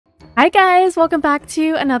Hi guys, welcome back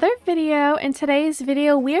to another video. In today's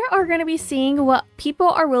video, we are going to be seeing what people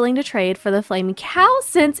are willing to trade for the flaming cow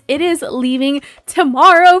since it is leaving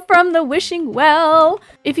tomorrow from the wishing well.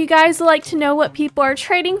 If you guys would like to know what people are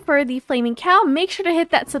trading for the flaming cow, make sure to hit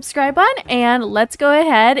that subscribe button and let's go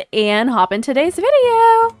ahead and hop in today's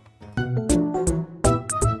video.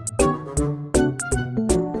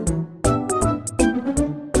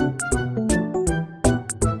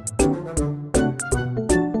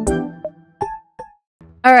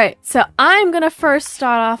 Alright, so I'm gonna first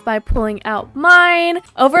start off by pulling out mine.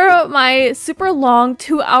 Over my super long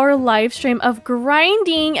 2-hour live stream of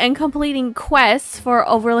grinding and completing quests for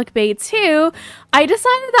Overlook Bay 2, I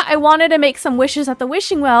decided that I wanted to make some wishes at the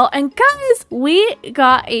wishing well, and guys, we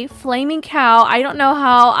got a flaming cow. I don't know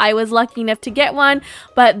how I was lucky enough to get one,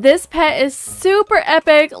 but this pet is super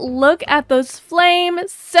epic. Look at those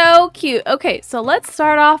flames, so cute. Okay, so let's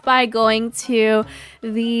start off by going to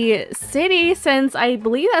the city since I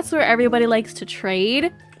believe that's where everybody likes to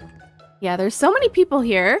trade. Yeah, there's so many people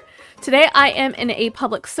here. Today I am in a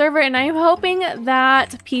public server and I'm hoping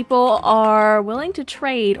that people are willing to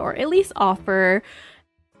trade or at least offer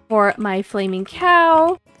for my flaming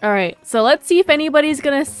cow. Alright, so let's see if anybody's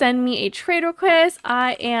gonna send me a trade request.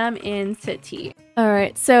 I am in city.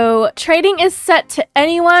 Alright, so trading is set to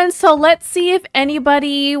anyone, so let's see if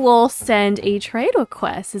anybody will send a trade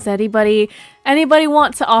request. Does anybody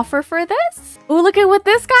want to offer for this? Oh, look at what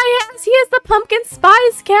this guy has. He has the pumpkin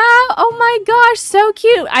spice cow. Oh my gosh, so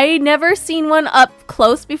cute. I never seen one up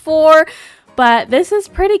close before, but this is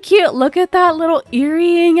pretty cute. Look at that little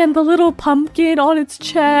earring and the little pumpkin on its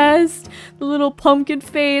chest. The little pumpkin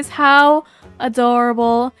face. How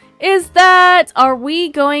adorable is that? Are we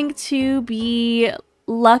going to be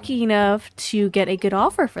lucky enough to get a good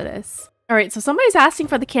offer for this? Alright, so somebody's asking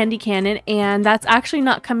for the candy cannon, and that's actually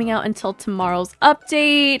not coming out until tomorrow's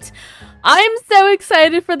update. I'm so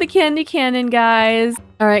excited for the candy cannon, guys.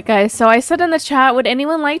 Alright, guys, so I said in the chat, would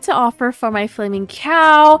anyone like to offer for my flaming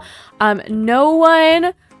cow? No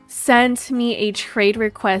one sent me a trade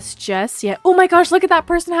request just yet. Oh my gosh, look at that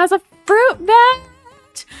person has a fruit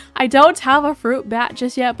bat. I don't have a fruit bat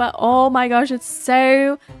just yet, but oh my gosh, it's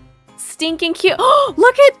so stinking cute. Oh,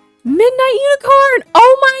 look at Midnight Unicorn!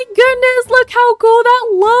 Oh my goodness, look how cool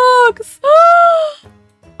that looks!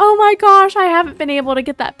 Oh my gosh, I haven't been able to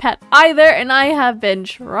get that pet either, and I have been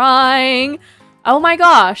trying. Oh my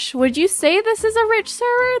gosh, would you say this is a rich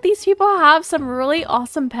server? These people have some really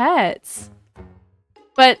awesome pets.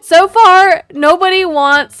 But so far, nobody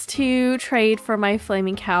wants to trade for my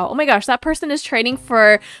flaming cow. Oh my gosh, that person is trading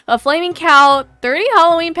for a flaming cow, 30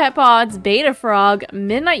 Halloween pet pods, beta frog,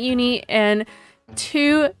 midnight uni, and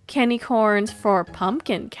 2 candy corns for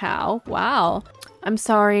pumpkin cow. Wow. I'm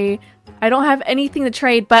sorry. I don't have anything to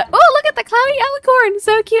trade, but oh, look at the cloudy alicorn.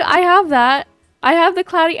 So cute. I have that. I have the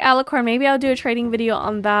cloudy alicorn. Maybe I'll do a trading video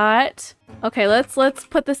on that. Okay, let's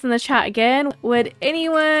put this in the chat again. Would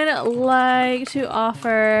anyone like to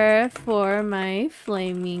offer for my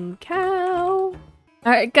flaming cow?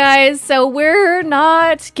 Alright guys, so we're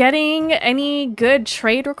not getting any good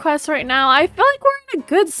trade requests right now. I feel like we're in a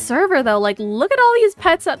good server though. Like, look at all these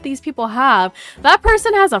pets that these people have. That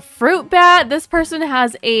person has a fruit bat. This person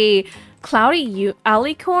has a cloudy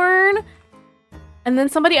alicorn. And then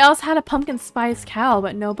somebody else had a pumpkin spice cow,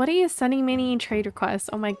 but nobody is sending me any trade requests.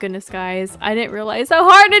 Oh my goodness, guys. I didn't realize how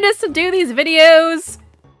hard it is to do these videos.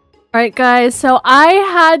 Alright guys, so I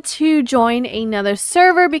had to join another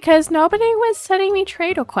server because nobody was sending me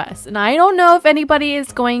trade requests. And I don't know if anybody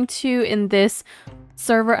is going to in this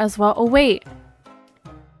server as well. Oh wait.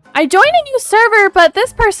 I joined a new server, but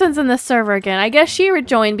this person's in this server again. I guess she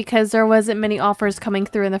rejoined because there wasn't many offers coming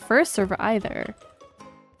through in the first server either.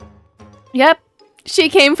 Yep, she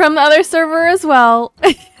came from the other server as well.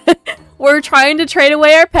 We're trying to trade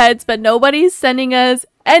away our pets, but nobody's sending us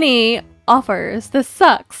any offers. This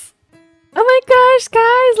sucks. Oh my gosh,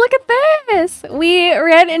 guys, look at this. We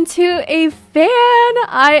ran into a fan.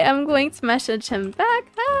 I am going to message him back.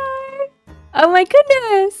 Hi. Oh my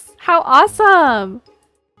goodness. How awesome.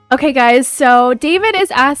 Okay, guys, so David is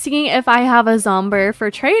asking if I have a zombie for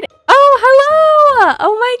trade. Oh, hello.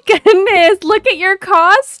 Oh my goodness. Look at your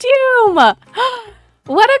costume.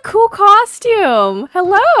 What a cool costume.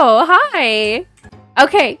 Hello. Hi.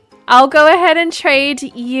 Okay, I'll go ahead and trade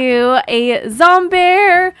you a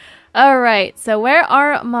zombie. Alright, so where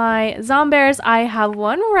are my zombies? I have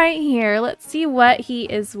one right here. Let's see what he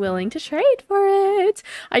is willing to trade for it.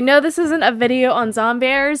 I know this isn't a video on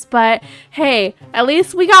zombies, but hey, at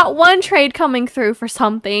least we got one trade coming through for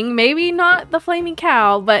something. Maybe not the flaming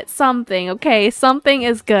cow, but something. Okay, something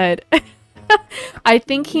is good. I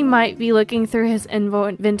think he might be looking through his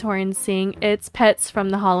inventory and seeing it's pets from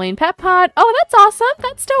the Halloween pet pod. Oh, that's awesome.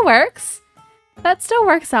 That still works. That still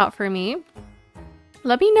works out for me.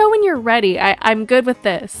 Let me know when you're ready. I'm good with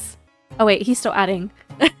this. Oh wait, he's still adding.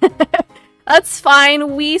 That's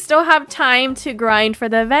fine. We still have time to grind for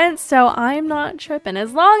the event, so I'm not tripping.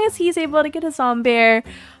 As long as he's able to get a zombie,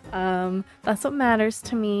 that's what matters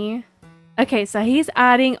to me. Okay, so he's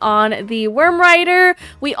adding on the Worm Rider.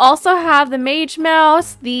 We also have the Mage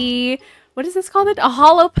Mouse, the... what is this called? A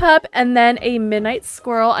Hollow Pup, and then a Midnight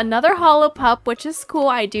Squirrel. Another Hollow Pup, which is cool.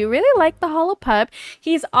 I do really like the Hollow Pup.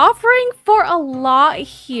 He's offering for a lot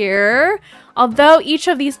here. Although each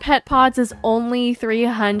of these pet pods is only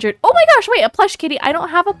 300. Oh my gosh, wait, a plush kitty. I don't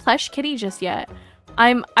have a plush kitty just yet.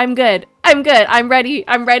 I'm good. I'm good. I'm ready.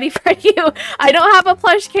 I'm ready for you. I don't have a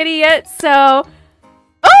plush kitty yet, so... oh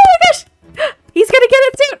my gosh! He's gonna get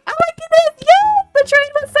it soon! Oh my goodness! Yes! The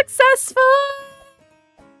trade was successful!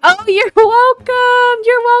 Oh, you're welcome!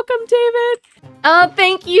 You're welcome, David! Oh,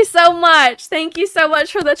 thank you so much! Thank you so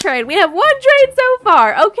much for the trade. We have one trade so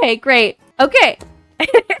far! Okay, great. Okay.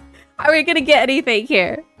 Are we gonna get anything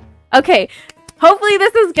here? Okay. Hopefully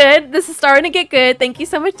this is good. This is starting to get good. Thank you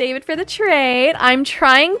so much, David, for the trade. I'm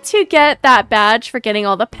trying to get that badge for getting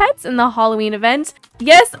all the pets in the Halloween event.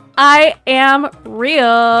 Yes, I am real.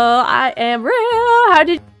 I am real. How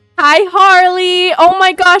did... hi, Harley. Oh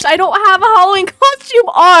my gosh, I don't have a Halloween costume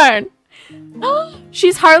on.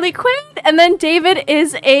 She's Harley Quinn. And then David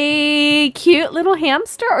is a cute little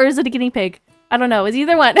hamster, or is it a guinea pig? I don't know. It's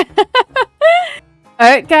either one.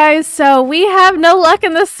 Alright guys, so we have no luck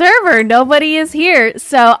in the server. Nobody is here.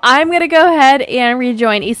 So I'm gonna go ahead and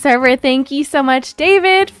rejoin a server. Thank you so much,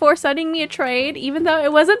 David, for sending me a trade. Even though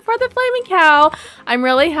it wasn't for the flaming cow, I'm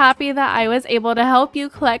really happy that I was able to help you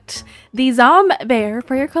collect the zombie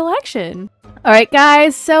for your collection. Alright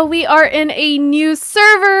guys, so we are in a new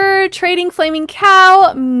server, trading flaming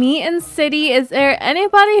cow, meat and city. Is there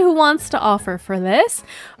anybody who wants to offer for this?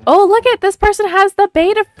 Oh, look at this person has the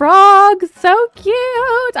beta frog. So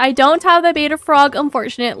cute. I don't have the beta frog,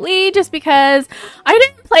 unfortunately, just because I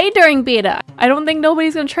didn't play during beta. I don't think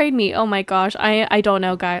nobody's gonna trade me. Oh my gosh, I don't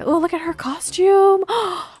know, guys. Oh, look at her costume.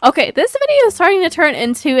 Okay, this video is starting to turn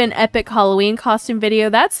into an epic Halloween costume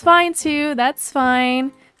video. That's fine too. That's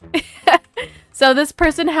fine. So this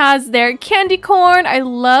person has their candy corn. I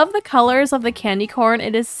love the colors of the candy corn.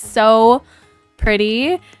 It is so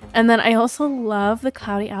pretty. And then I also love the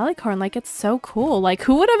cloudy alley corn. Like, it's so cool. Like,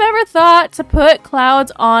 who would have ever thought to put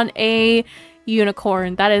clouds on a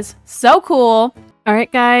unicorn? That is so cool. All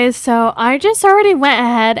right, guys. So I just already went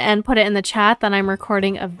ahead and put it in the chat that I'm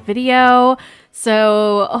recording a video.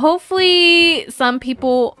 So hopefully some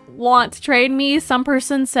people want to trade me. Some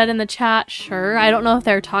person said in the chat, sure. I don't know if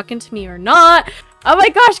they're talking to me or not. Oh my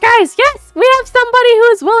gosh, guys. Yes, we have somebody who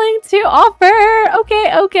is willing to offer.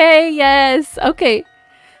 Okay, okay, yes. Okay.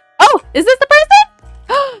 Oh, is this the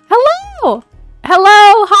person? Hello.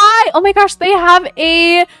 Hello. Hi. Oh my gosh, they have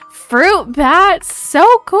a fruit bat. So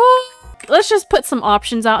cool. Let's just put some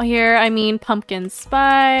options out here. I mean, pumpkin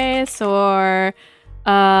spice or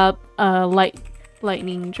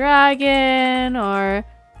lightning dragon or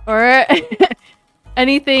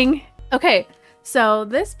anything. Okay, so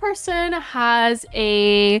this person has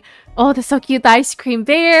a... oh, that's so cute. The ice cream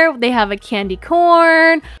bear. They have a candy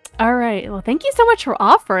corn. All right. Well, thank you so much for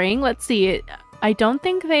offering. Let's see. I don't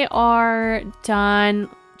think they are done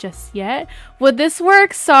just yet. Would this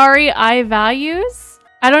work? Sorry, values.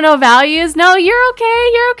 I don't know values. No, you're okay.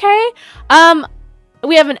 You're okay.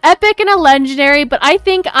 We have an epic and a legendary, but I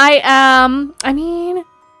think I mean,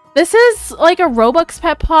 this is like a Roblox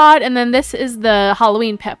pet pod, and then this is the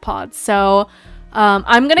Halloween pet pod. So,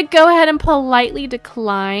 I'm gonna go ahead and politely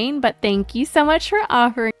decline, but thank you so much for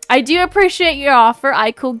offering. I do appreciate your offer,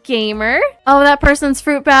 iCool Gamer. Oh, that person's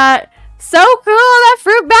fruit bat. So cool! That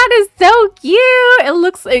fruit bat is so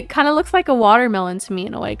cute! It kind of looks like a watermelon to me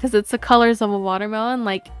in a way, because it's the colors of a watermelon,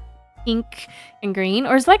 like pink and green,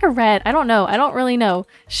 or it's like a red. I don't know. I don't really know.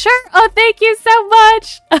 Sure. Oh, thank you so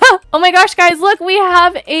much. Oh my gosh, guys, look, we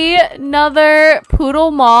have another poodle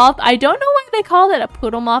moth. I don't know why they called it a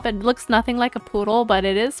poodle moth. It looks nothing like a poodle, but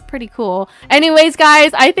it is pretty cool. Anyways, guys,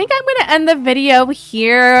 I think I'm gonna end the video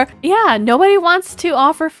here. Yeah, nobody wants to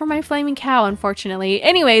offer for my flaming cow, unfortunately.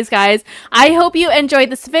 Anyways, guys, I hope you enjoyed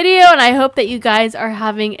this video, and I hope that you guys are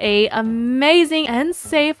having a amazing and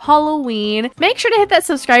safe Halloween. Make sure to hit that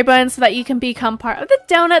subscribe button so that you can become part of the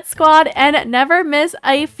Donut Squad and never miss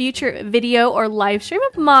a future video or live stream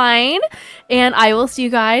of mine. And I will see you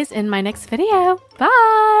guys in my next video.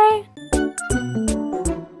 Bye!